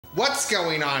What's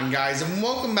going on, guys, and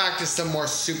welcome back to some more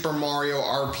Super Mario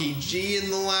RPG. In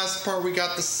the last part we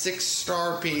got the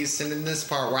 6-star piece, and in this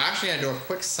part we're actually gonna do a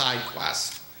quick side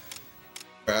quest,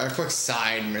 a quick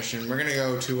side mission. We're gonna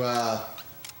go to I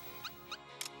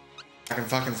can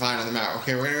fucking find on the map.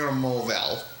 Okay, we're gonna go to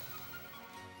Moleville.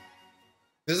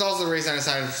 This is also the reason I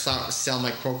decided to sell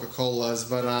my Coca-Colas,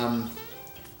 but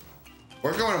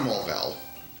we're going to Moleville.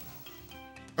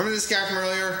 Remember this guy from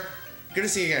earlier? Good to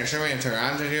see you again. Show me a turn.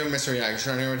 I'm going to do a mystery egg.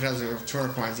 Show me what tells you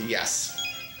 200 coins. Yes.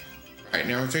 Alright,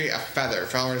 number 3, a feather.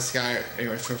 Fell over the sky.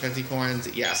 Anyway, 250 coins.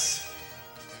 Yes.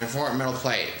 Number 4, a metal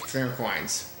plate. 300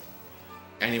 coins.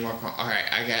 Any more coins?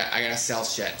 Alright, I gotta sell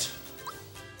shit.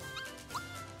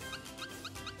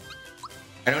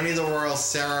 I don't need the royal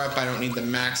syrup. I don't need the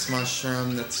max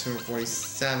mushroom. That's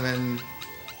 247.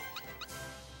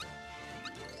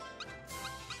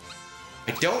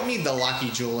 I don't need the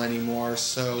lucky jewel anymore,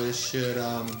 so this should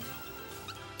so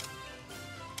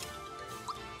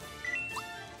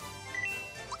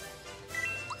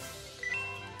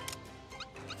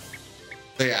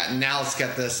yeah, now let's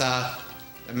get this the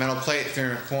metal plate,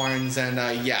 300 coins, and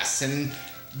yes, and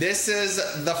this is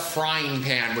the frying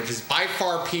pan, which is by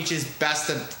far Peach's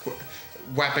best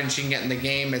weapon she can get in the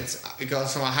game. It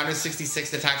goes from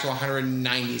 166 attack to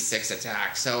 196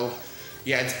 attack, so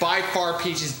yeah, it's by far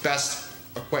Peach's best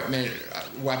weapon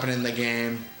in the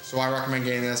game, so I recommend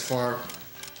getting this for,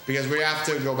 because we have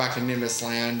to go back to Nimbus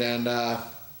Land, and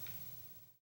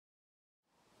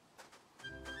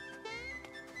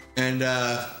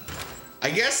I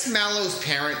guess Mallow's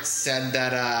parents said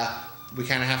that we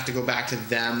kind of have to go back to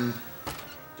them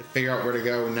to figure out where to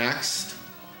go next.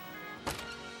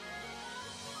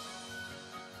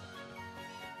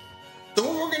 So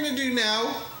what we're gonna do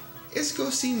now is go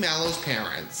see Mallow's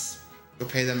parents. Go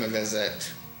pay them a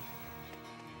visit.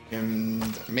 And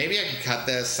maybe I can cut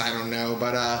this, I don't know,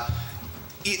 but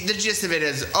the gist of it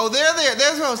is, oh,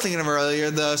 there's what I was thinking of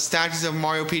earlier, the statues of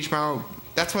Mario, Peach, Mario,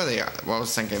 that's where they are. What I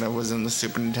was thinking of was in the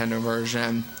Super Nintendo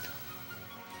version.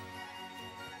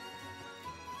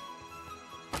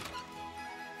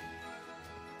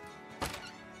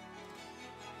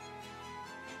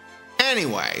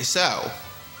 Anyway, so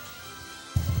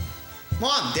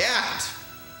Mom, Dad,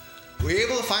 were you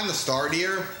able to find the star,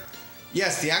 dear?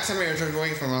 Yes, the accident may have turned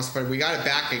away from us, but we got it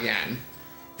back again.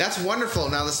 That's wonderful.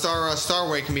 Now the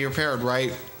starway can be repaired,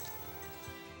 right?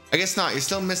 I guess not. You're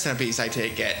still missing a piece, I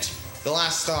take it. The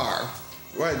last star.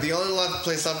 Right, the only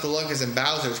place left to look is in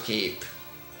Bowser's Keep.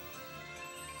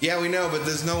 Yeah, we know, but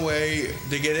there's no way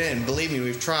to get in. Believe me,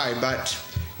 we've tried, but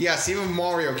yes, even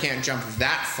Mario can't jump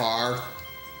that far.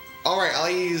 Alright, I'll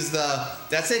use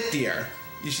that's it, dear.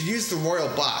 You should use the royal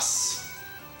bus.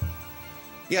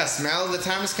 Yes, Mal, the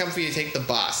time has come for you to take the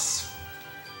bus.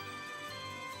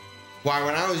 Why,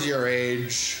 when I was your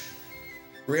age...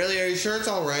 Really, are you sure it's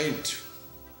alright?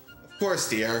 Of course,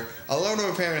 dear. I'll load a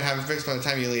repair and have it fixed by the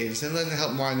time you leave. Send them to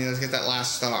help Mario, let's get that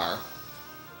last star.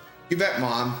 You bet,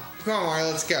 Mom. Come on, Mario,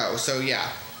 let's go. So, yeah.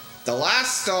 The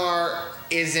last star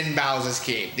is in Bowser's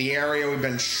Keep, the area we've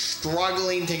been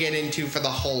struggling to get into for the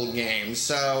whole game.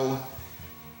 So,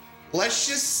 let's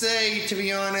just say, to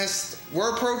be honest,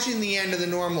 we're approaching the end of the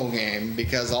normal game,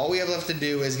 because all we have left to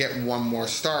do is get one more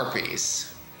star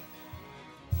piece.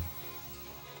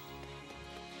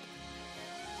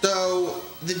 So,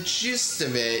 the gist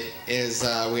of it is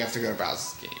we have to go to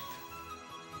Bowser's Keep.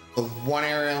 The one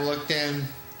area I looked in.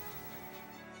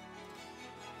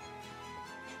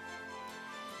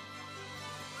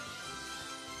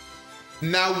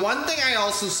 Now, one thing I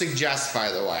also suggest,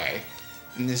 by the way,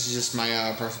 and this is just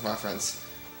my personal preference,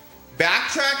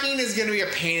 backtracking is going to be a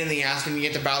pain in the ass when you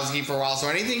get to Bowser's Keep for a while. So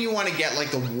anything you want to get, like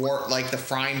the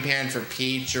frying pan for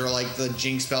Peach, or like the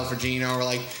Jinx spell for Geno, or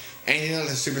like anything like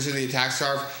the Super Suit, the attack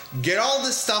scarf, get all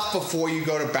this stuff before you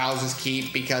go to Bowser's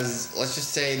Keep, because let's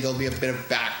just say there'll be a bit of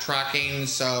backtracking.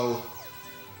 So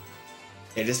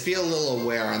yeah, just be a little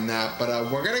aware on that. But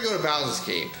we're gonna go to Bowser's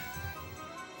Keep.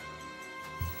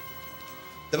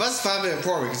 The bus is 5 minutes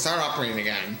before we can start operating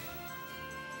again.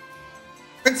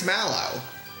 Prince Mallow,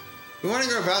 we want to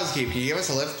go to Bowser's Keep. Can you give us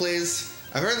a lift, please?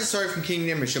 I've heard the story from King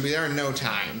Nimbus. She'll be there in no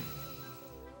time.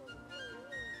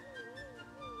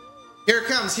 Here it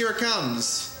comes. Here it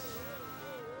comes.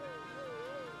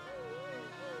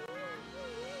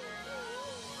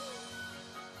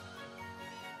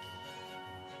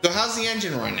 So how's the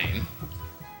engine running?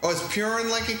 Oh, it's purring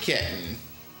like a kitten.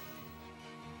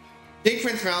 Take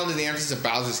Prince Mallow to the entrance of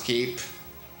Bowser's Keep.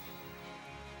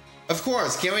 Of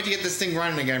course, can't wait to get this thing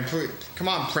running again. Come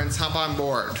on, Prince, hop on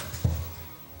board.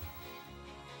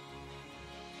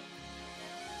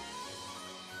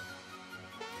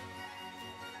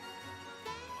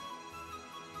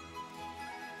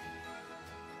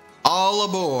 all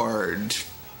aboard.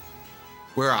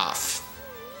 We're off.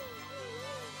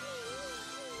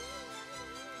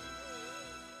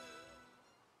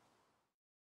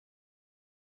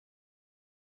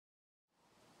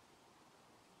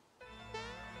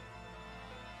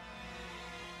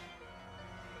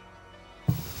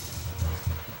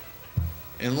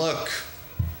 And look,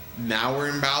 now we're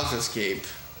in Bowser's Cape.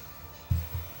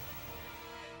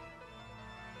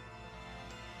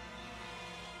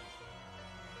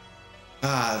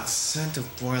 Ah, the scent of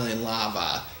boiling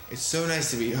lava. It's so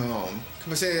nice to be home.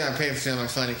 Come on, say that I'm paying for my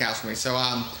friendly couch for me. So,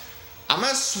 I'm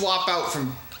gonna swap out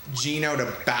from Geno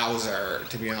to Bowser,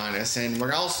 to be honest. And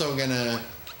we're also gonna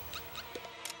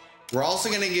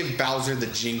give Bowser the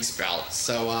Jinx belt.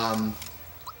 So,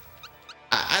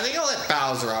 I think I'll let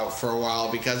Bowser out for a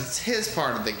while because it's his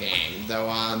part of the game. Though,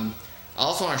 I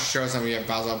also want to show some of you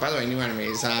Bowser. By the way, new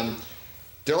enemies.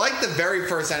 They're like the very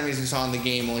first enemies we saw in the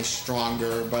game, only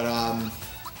stronger. But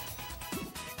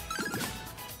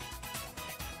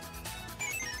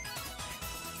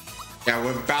yeah,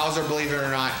 with Bowser, believe it or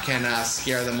not, can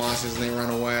scare the monsters and they run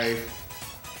away.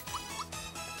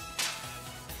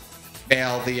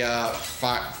 Fail the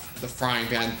frying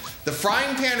pan. The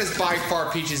frying pan is by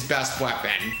far Peach's best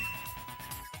weapon.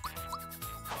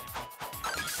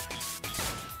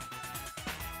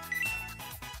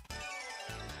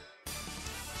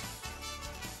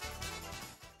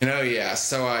 And oh yeah,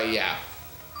 so yeah.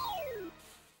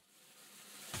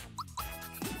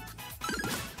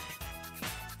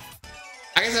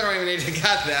 I guess I don't even need to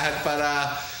cut that, but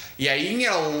yeah, you can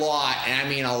get a lot, and I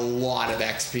mean a lot of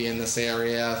XP in this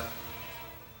area.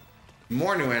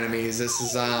 More new enemies. This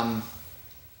is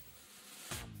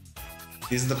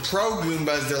these are the pro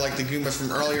Goombas. They're like the Goombas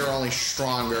from earlier, only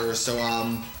stronger. So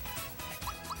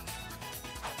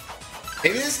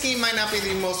maybe this game might not be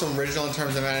the most original in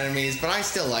terms of enemies, but I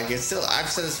still like it. Still, I've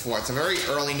said this before. It's a very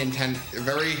early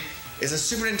it's a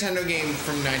Super Nintendo game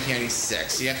from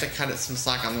 1996. So you have to cut it some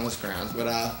slack on those grounds, but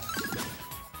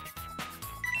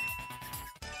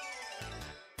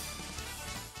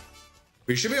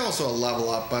we should be also a level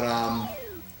up, but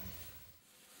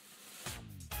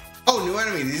oh, new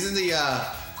enemy. These are the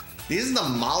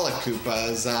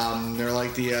Malakoopas. They're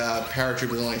like the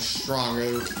paratroopers, only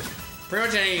stronger. Pretty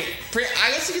much I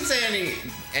guess you could say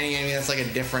any enemy that's like a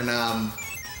different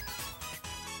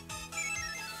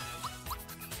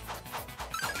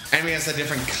enemy that's a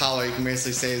different color. You can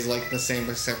basically say is like the same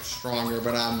except stronger.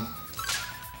 But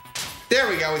there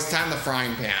we go. It's time the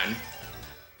frying pan.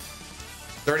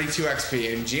 32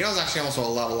 XP, and Geno's actually also a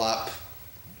level up.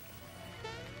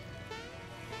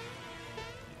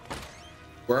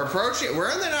 We're in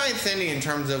the 9th inning in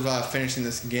terms of finishing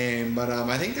this game, but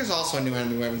I think there's also a new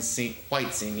enemy we haven't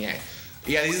quite seen yet.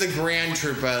 Yeah, these are the Grand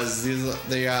Troopers.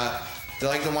 They're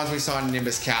like the ones we saw in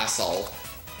Nimbus Castle.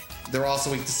 They're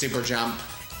also weak to super jump.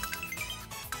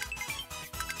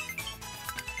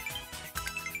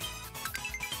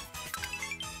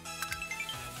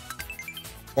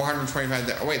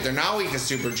 $425. Oh wait, they're not weak to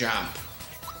super jump.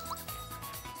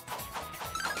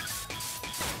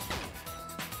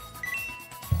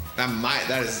 I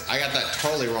got that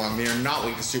totally wrong. They are not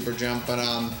weak to super jump, but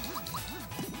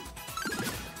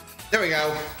there we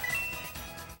go.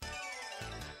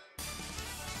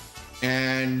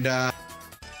 And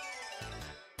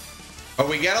but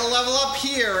we get a level up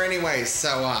here anyway,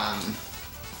 so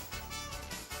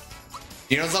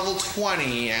Geno's level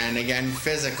 20, and again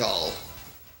physical.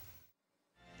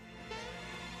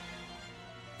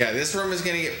 Yeah, this room is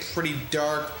gonna get pretty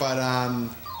dark, but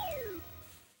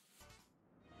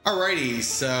alrighty,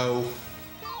 so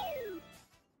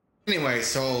anyway,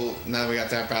 so now that we got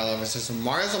that battle of system,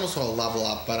 Mario's almost a level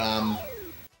up, but and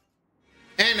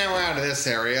now we're out of this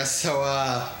area, so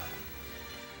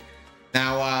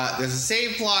now there's a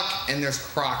save block and there's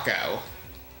Croco.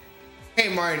 Hey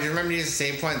Mario, do you remember to use a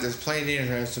save point? There's plenty of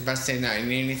data, it's the best save now. You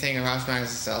need anything about Smash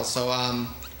Cell, so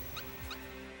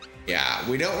yeah,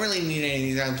 we don't really need any of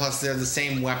these, and plus they're the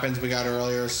same weapons we got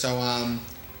earlier, so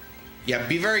yeah,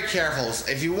 be very careful.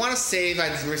 If you want to save,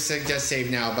 I'd suggest save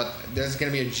now, but there's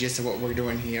going to be a gist of what we're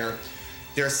doing here.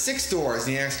 There are 6 doors.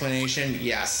 Need an explanation?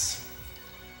 Yes.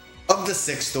 Of the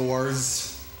 6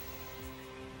 doors,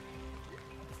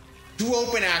 2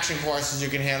 open action courses, you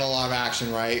can handle a lot of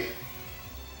action, right?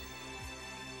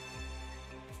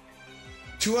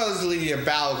 2 others lead you to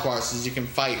battle courses, you can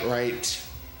fight, right?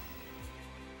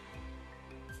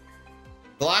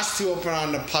 The last 2 open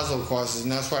on the puzzle courses,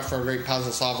 and that's why for a great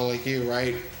puzzle solver like you,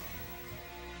 right?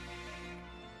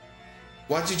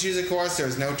 Once you choose a course, there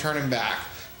is no turning back.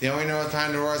 The only way to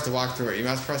find the door is to walk through it. You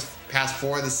must pass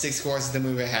 4 of the 6 courses to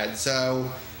move ahead.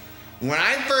 So, When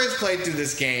I first played through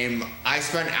this game, I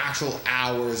spent actual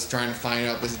hours trying to find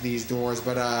out these doors,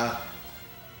 but yeah,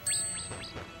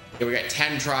 we got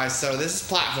 10 tries, so this is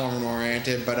platform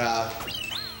oriented, but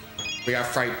we got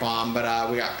Fright Bomb, but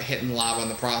we got hit in lava in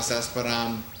the process, but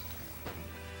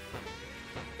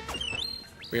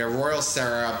we got Royal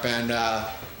Syrup, and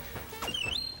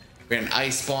we got an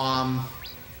Ice Bomb.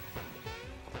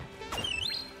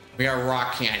 We got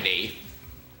Rock Candy.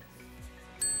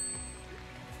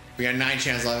 We got 9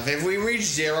 chances left. If we reach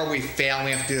 0, we fail and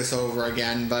we have to do this over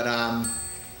again, but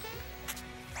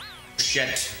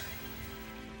shit.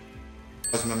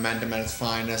 That was momentum at its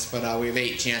finest, but we have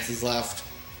 8 chances left.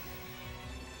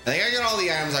 I think I got all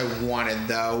the items I wanted,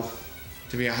 though,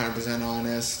 to be 100%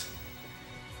 honest.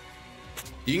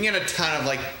 You can get a ton of,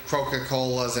 like,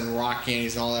 Coca-Colas and rock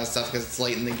candies and all that stuff because it's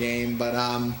late in the game, but,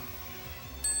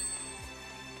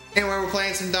 anyway, we're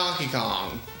playing some Donkey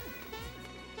Kong.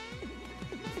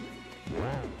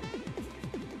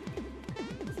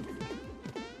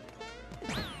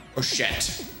 Oh,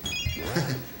 shit.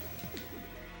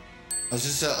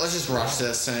 let's just rush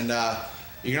this, and,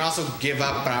 you can also give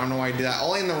up, but I don't know why I did that.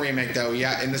 Only in the remake, though.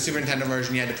 Yeah, in the Super Nintendo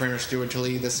version, you had to pretty much do it till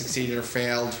you either succeeded or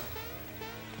failed.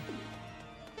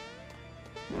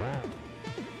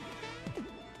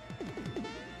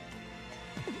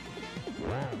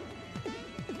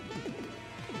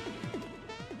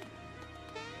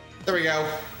 There we go.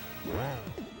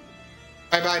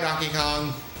 Bye-bye, Donkey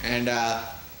Kong. And,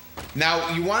 now,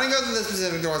 you want to go to the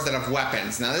specific doors that have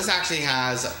weapons. Now, this actually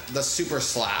has the Super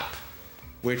Slap,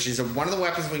 which is one of the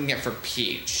weapons we can get for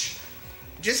Peach.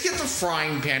 Just get the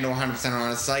Frying Pan to 100%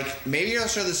 honest. Like, maybe I'll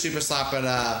show the Super Slap, but,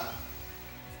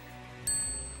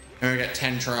 and we got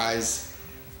 10 tries.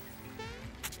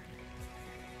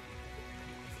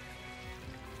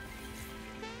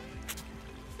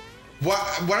 What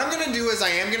I'm gonna do is I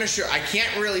am gonna show, I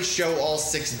can't really show all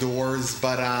 6 doors,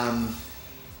 but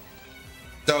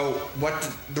so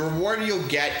what the reward you'll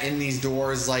get in these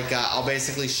doors, like I'll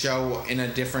basically show in a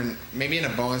different, maybe in a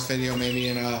bonus video, maybe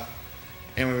in a,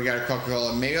 anyway, we got a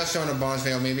Coca-Cola, maybe I'll show in a bonus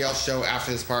video, maybe I'll show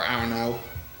after this part, I don't know.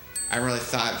 I haven't really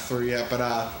thought it through yet,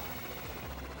 but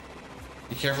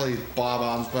be careful of these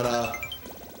bob-ombs, but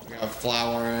we got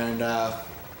flour and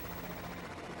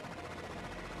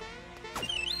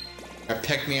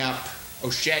pick me up. Oh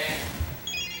shit.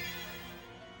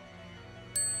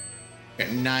 Got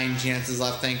 9 chances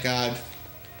left, thank God.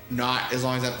 Not as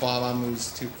long as that bomb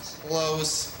moves too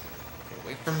close. Get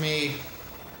away from me.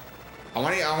 I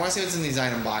want to see what's in these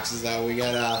item boxes though. We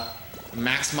got a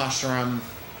Max Mushroom,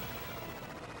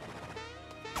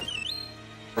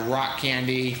 a Rock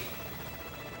Candy.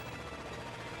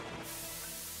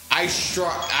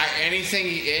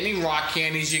 Any rock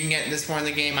candies you can get at this point in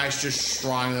the game, I just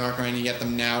strongly recommend you get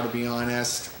them now, to be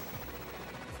honest.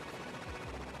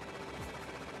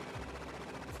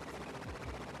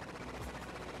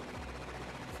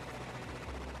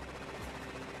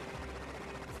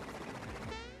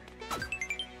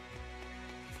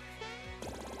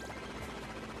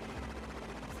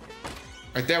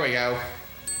 Right, there we go.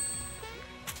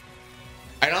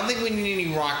 I don't think we need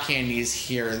any rock candies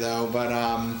here, though, but,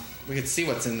 we can see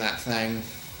what's in that thing.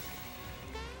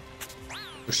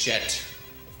 Oh, shit.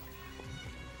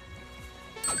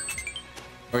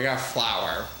 We got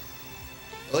flour.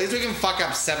 At least we can fuck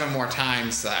up 7 more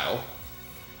times, though.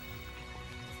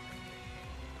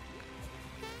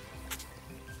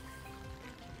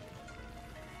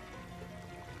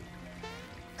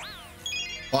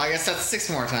 Well, I guess that's 6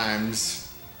 more times.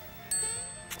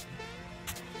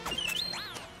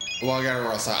 Well, I gotta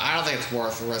roll, so I don't think it's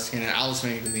worth risking it. I'll just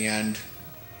make it to the end.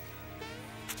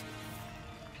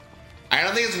 I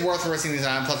don't think it's worth risking these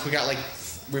items. Plus,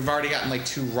 we've already gotten like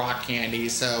 2 rock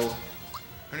candies. So,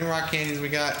 how many rock candies we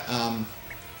got? We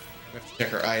have to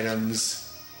check our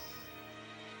items.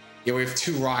 Yeah, we have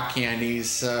 2 rock candies.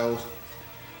 So,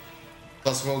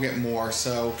 plus we'll get more.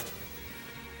 So.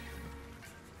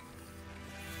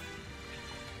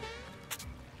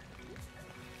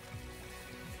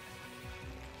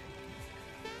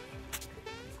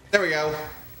 There we go.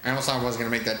 I almost thought I was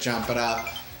going to make that jump, but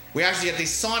we actually get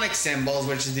these Sonic symbols,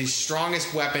 which is the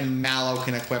strongest weapon Mallow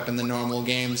can equip in the normal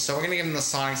game. So we're going to give him the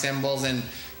Sonic symbols, and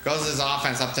goes his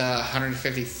offense up to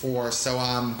 154. So,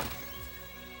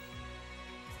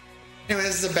 anyway,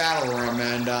 this is a battle room,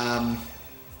 and,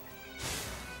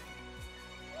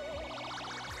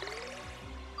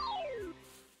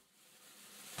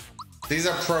 these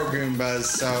are Pro Goombas,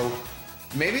 so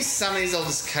maybe some of these I'll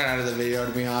just cut out of the video,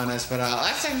 to be honest, but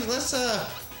actually, let's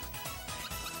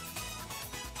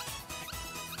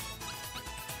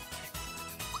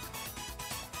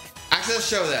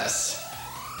show this.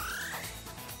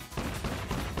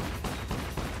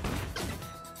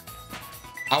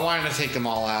 I wanted to take them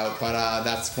all out, but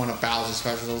that's one of Bowser's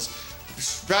specials.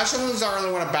 Special moves aren't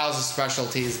really one of Bowser's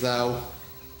specialties, though.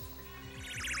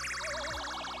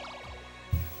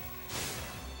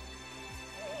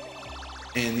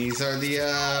 And these are the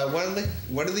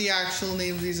what are the actual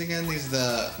names of these again? These are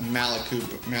the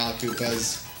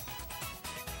Malakoopas.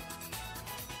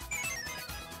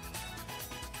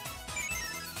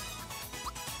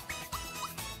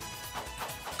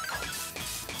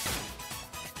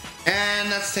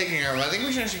 And that's taking care of it. I think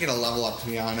we should actually get a level up, to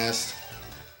be honest.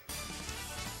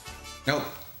 Nope,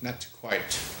 not too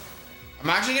quite. I'm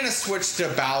actually gonna switch to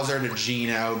Bowser to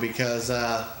Geno because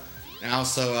now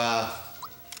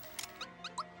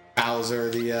Bowser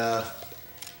the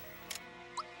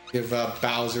give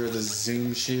Bowser the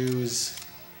Zoom shoes,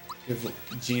 give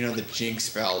Geno the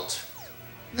Jinx belt.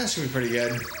 That should be pretty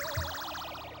good.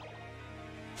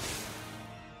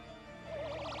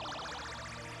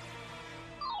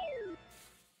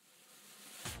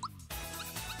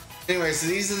 Anyway, so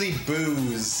these are the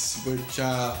boos, which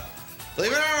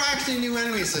believe it or not are actually new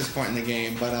enemies at this point in the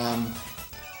game, but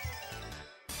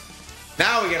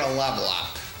now we get a level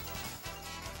up.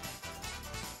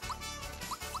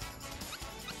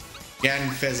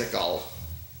 Again, physical.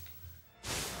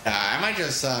 I might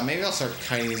just, maybe I'll start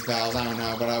kiting these battles, I don't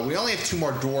know, but we only have 2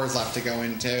 more doors left to go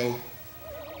into.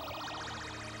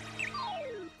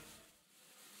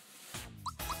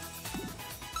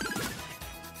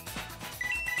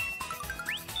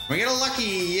 We get a lucky,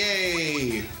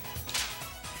 yay!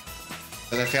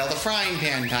 But I failed the frying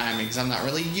pan timing because I'm not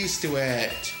really used to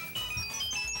it.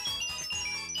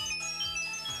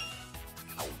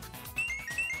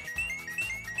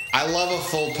 I love a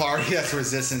full party that's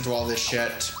resistant to all this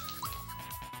shit.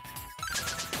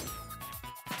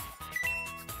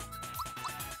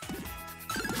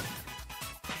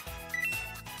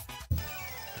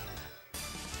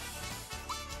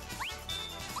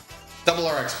 Double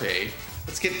our XP.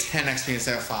 Let's get 10 XP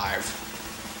instead of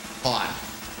 5. Hold on.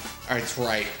 Alright, it's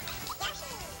right.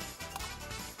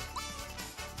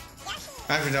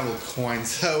 I have to double coins,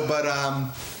 so, but,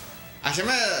 actually, I'm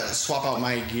gonna swap out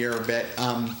my gear a bit.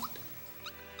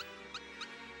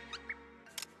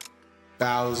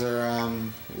 Bowser,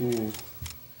 ooh.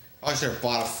 I should have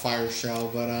bought a fire shell,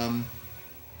 but,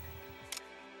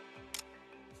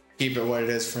 keep it what it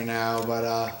is for now, but,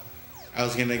 I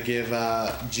was gonna give,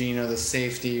 Geno the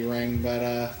safety ring, but,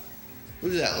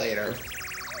 we'll do that later.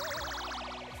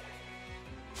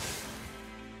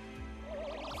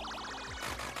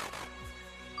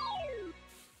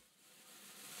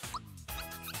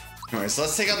 Alright, so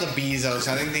let's take out the Bezos.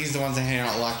 I think these are the ones that hang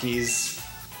out Lucky's.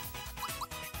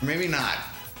 Or maybe not.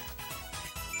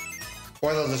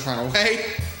 Or they'll just run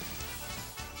away.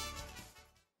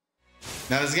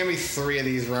 Now there's gonna be 3 of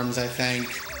these rooms, I think.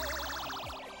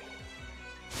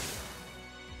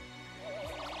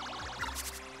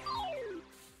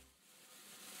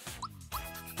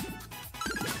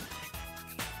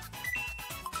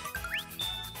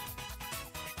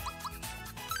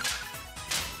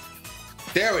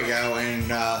 There we go, and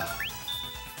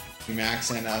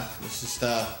max, and let's just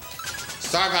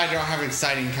sorry if I don't have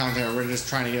exciting content. We're just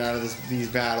trying to get out of these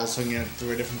battles so we can get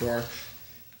through a different door.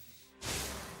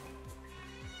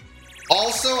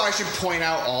 Also, I should point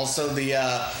out also the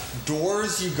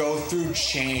doors you go through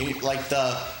change, like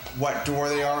what door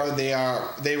they are.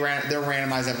 They're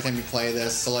randomized every time you play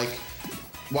this. So like,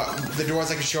 what the doors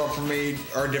that can show up for me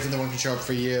are different than what can show up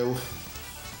for you.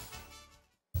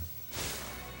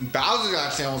 Bowser's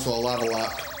actually almost will level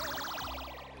up.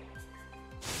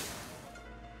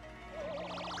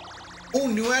 Oh,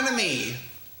 new enemy!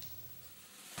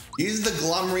 These are the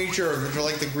Glum Reachers, which are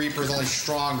like the Greepers, only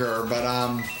stronger, but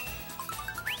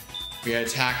we got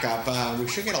attack up. We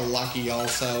should get a lucky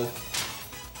also.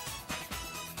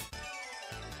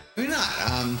 Maybe not.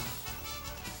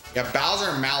 Yeah,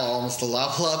 Bowser and Mallow almost the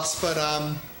level ups, but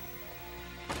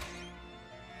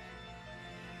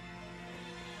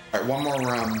alright, one more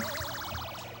room.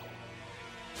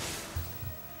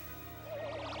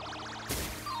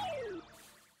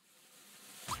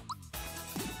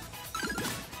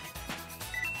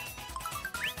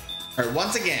 Alright,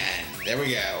 once again. There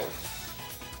we go.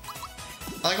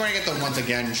 I like when I get the once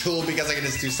again tool because I can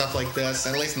just do stuff like this,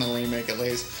 at least in the remake at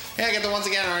least. Yeah, I get the once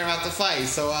again, I don't even have to fight.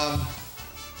 So,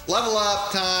 level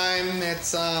up time.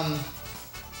 It's, I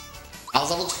was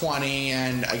level 20,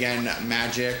 and again,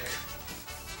 magic.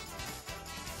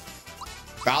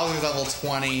 Bowser's level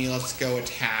 20. Let's go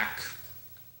attack.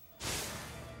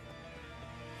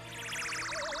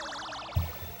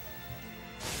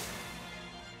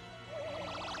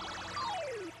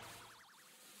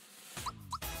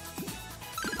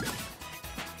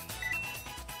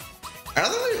 I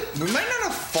don't think we might not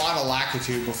have fought a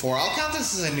Lakitu before. I'll count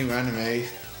this as a new enemy.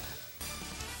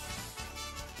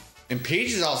 And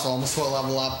Peach is also almost to a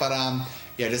level up, but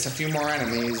yeah, just a few more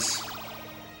enemies.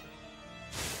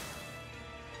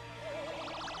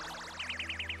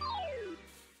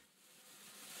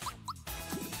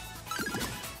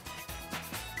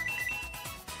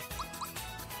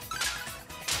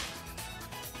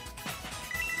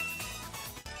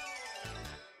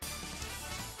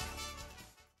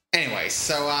 Anyway,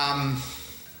 so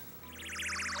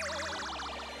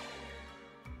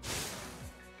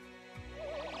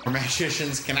for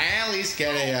magicians, can I at least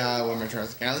get a one more turn?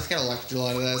 Can I at least get a lucky jewel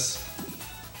out of this?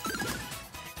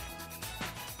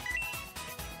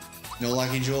 No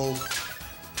lucky jewel.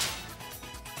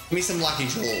 Give me some lucky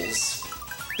jewels.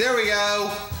 There we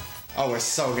go. Oh, we're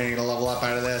so gonna get a level up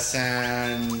out of this,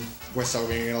 and we're so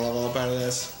gonna get a level up out of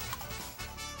this.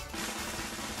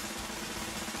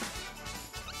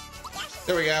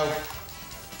 There we go.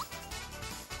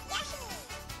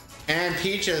 And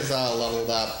Peach is leveled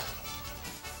up.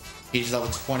 Peach is level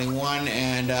 21,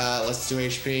 and let's do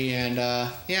HP, and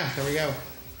yeah, there we go.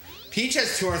 Peach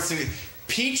has 260.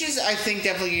 Peach is, I think,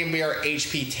 definitely gonna be our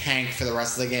HP tank for the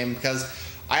rest of the game, because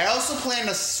I also plan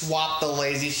to swap the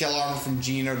Lazy Shell armor from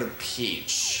Geno to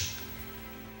Peach.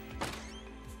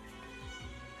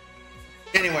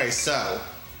 Anyway, so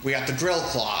we got the Drill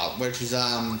Claw, which is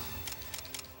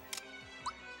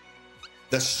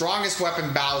the strongest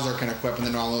weapon Bowser can equip in the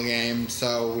normal game,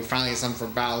 so we finally get something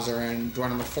for Bowser in door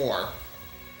number 4.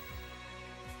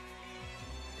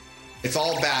 It's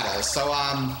all battle, so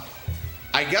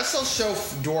I guess I'll show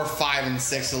door 5 and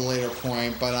 6 at a later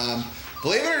point, but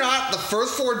believe it or not, the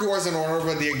first 4 doors in order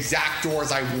were the exact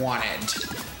doors I wanted.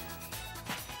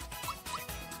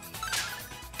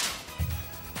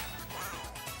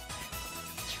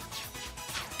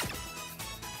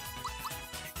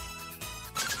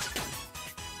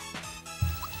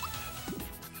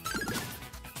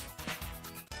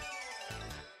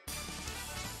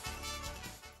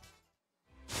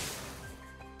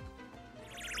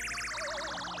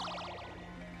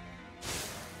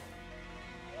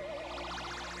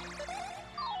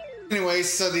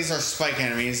 Anyways, so these are spike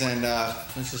enemies, and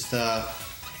let's just the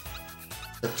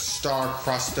star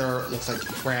cruster looks like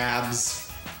crabs.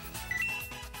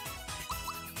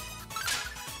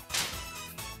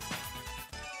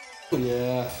 Oh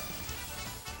yeah.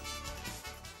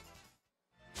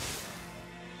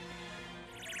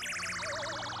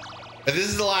 But this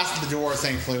is the last of the doors,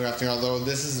 thankfully, we have to go, although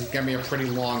this is gonna be a pretty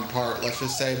long part, let's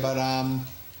just say, but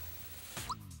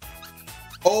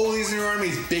oh, these new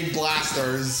enemies, big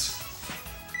blasters.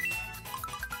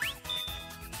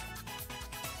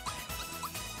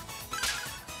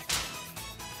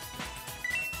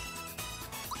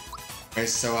 Okay,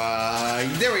 so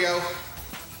there we go.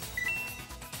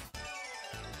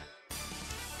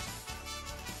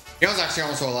 It's actually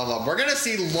almost a level up. We're gonna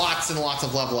see lots and lots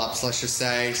of level ups, let's just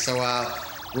say. So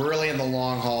we're really in the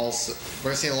long hauls. We're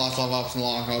gonna see lots of level ups in the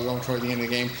long haul going toward the end of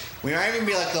the game. We might even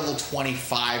be like level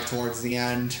 25 towards the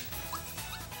end.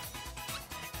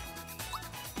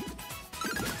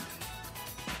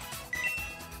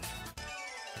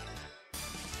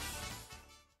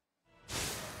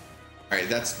 Alright,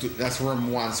 that's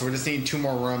room 1. So we just need 2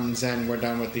 more rooms and we're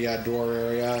done with the door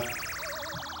area.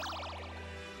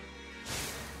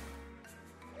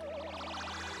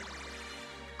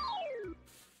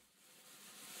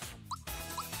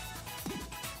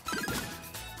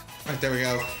 Alright, there we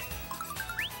go.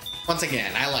 Once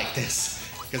again, I like this,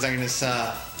 because I can just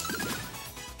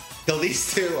kill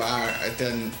these 2. It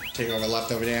didn't take over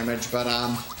leftover damage, but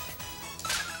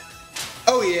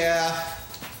oh yeah.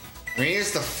 I mean,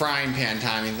 here's the frying pan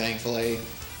timing, thankfully.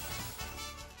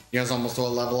 You guys almost to a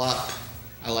level up.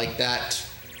 I like that.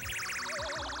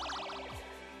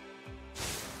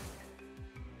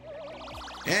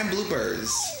 And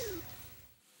bloopers.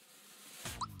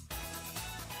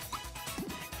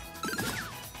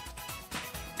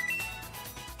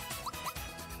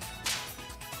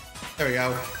 There we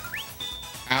go.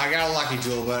 I got a lucky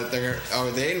jewel, but they're... Oh,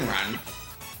 they didn't run.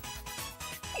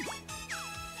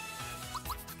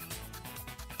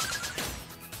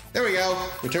 There we go.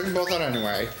 We took them both out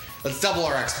anyway. Let's double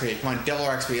our XP. Come on, double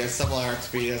our XP. Let's double our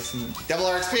XP. Let's double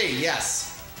our XP.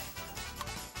 Yes.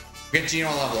 Get Geno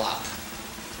level up.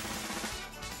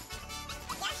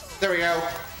 There we go.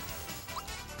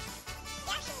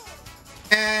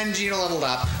 And Geno leveled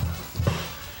up.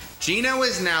 Geno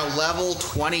is now level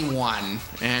 21.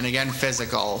 And again,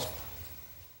 physical.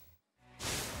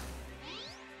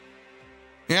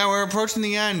 Yeah, we're approaching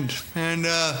the end. And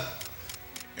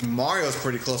Mario's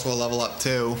pretty close to a level up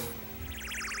too.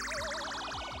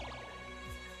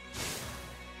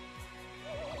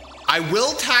 I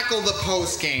will tackle the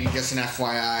post game, just an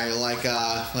FYI. Like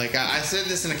I said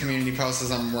this in a community post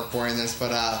as I'm recording this,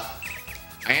 but I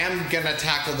am gonna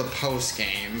tackle the post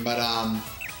game, but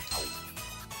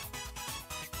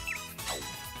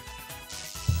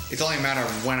it's only a matter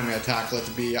of when I'm gonna tackle it,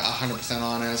 to be 100%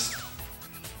 honest.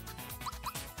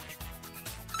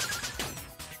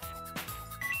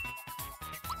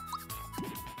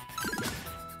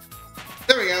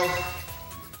 There we go.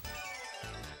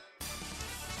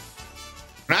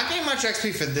 We're not getting much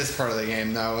XP for this part of the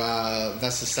game, though.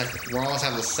 That's the second. We almost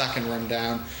have the second room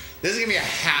down. This is gonna be a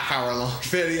half-hour long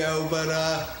video, but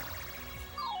I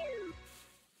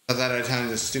thought I'd tell you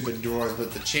the stupid doors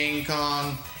with the chain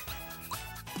Kong.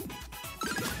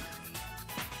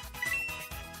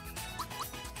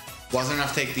 Wasn't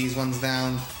enough to take these ones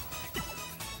down.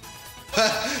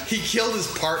 He killed his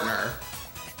partner.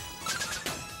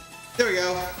 There we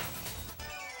go.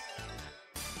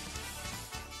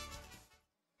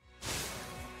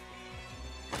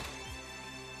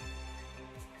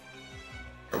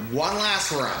 One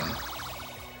last run.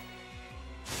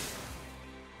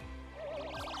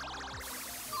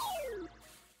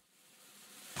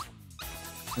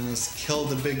 And let's kill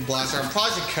the big blaster. I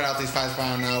probably should cut out these fights, but I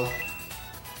don't know.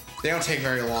 They don't take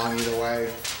very long either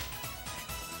way.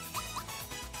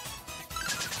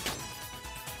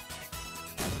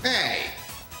 Hey!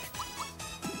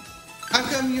 How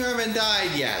come you haven't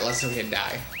died yet? Let's look at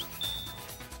die.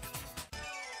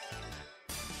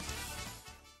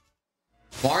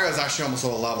 Mario's actually almost a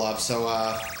level up, so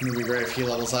it would be great if he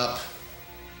levels up.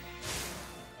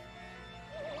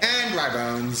 And dry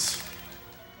bones.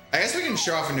 I guess we can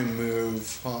show off a new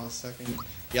move. Hold on a second.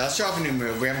 Yeah, let's show off a new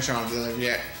move. We haven't shown off the other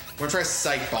yet. We're gonna try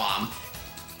Psych Bomb.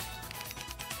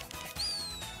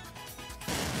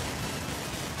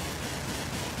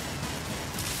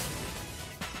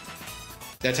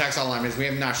 The attacks all enemies. We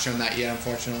have not shown that yet,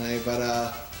 unfortunately, but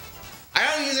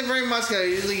I don't use it very much because I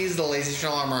usually use the Lazy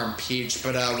Shell Armor on Peach,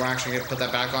 but we're actually gonna put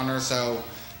that back on her, so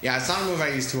yeah, it's not a move I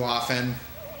use too often.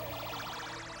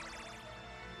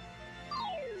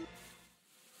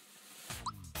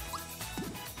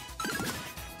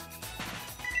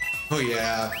 Oh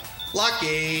yeah,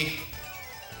 lucky.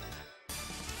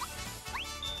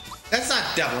 That's not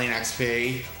doubling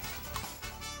XP. I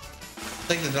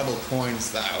think the double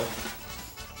coins though.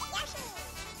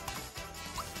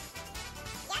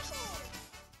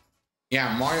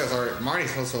 Yeah, Marty's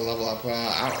supposed to level up.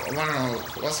 I want to know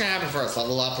what's gonna happen first,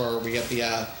 level up or we get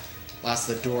the last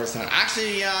of the doors done.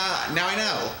 Actually, now I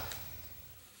know.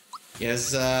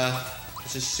 Yes,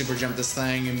 let's just super jump this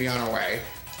thing and be on our way.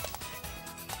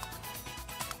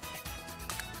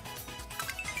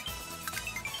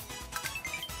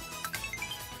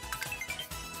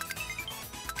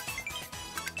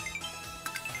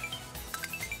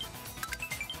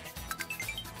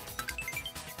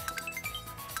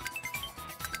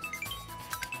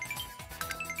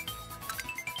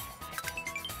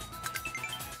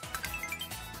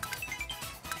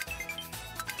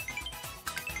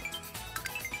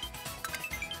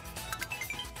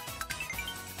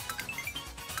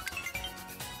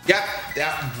 Yep,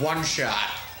 that one shot.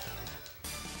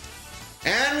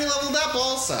 And we leveled up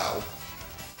also.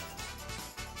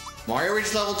 Mario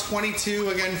reached level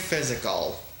 22, again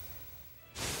physical.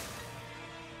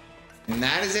 And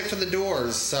that is it for the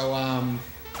doors. So,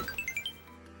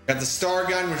 got the Star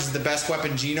Gun, which is the best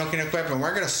weapon Geno can equip, and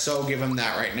we're gonna so give him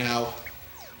that right now.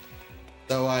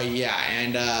 So, yeah,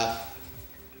 and,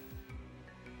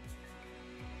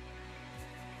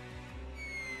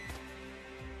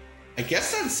 I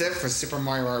guess that's it for Super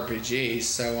Mario RPG.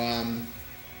 So,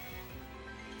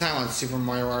 time on Super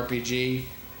Mario RPG.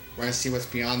 We're gonna see what's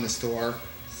beyond this door.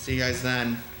 See you guys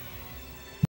then.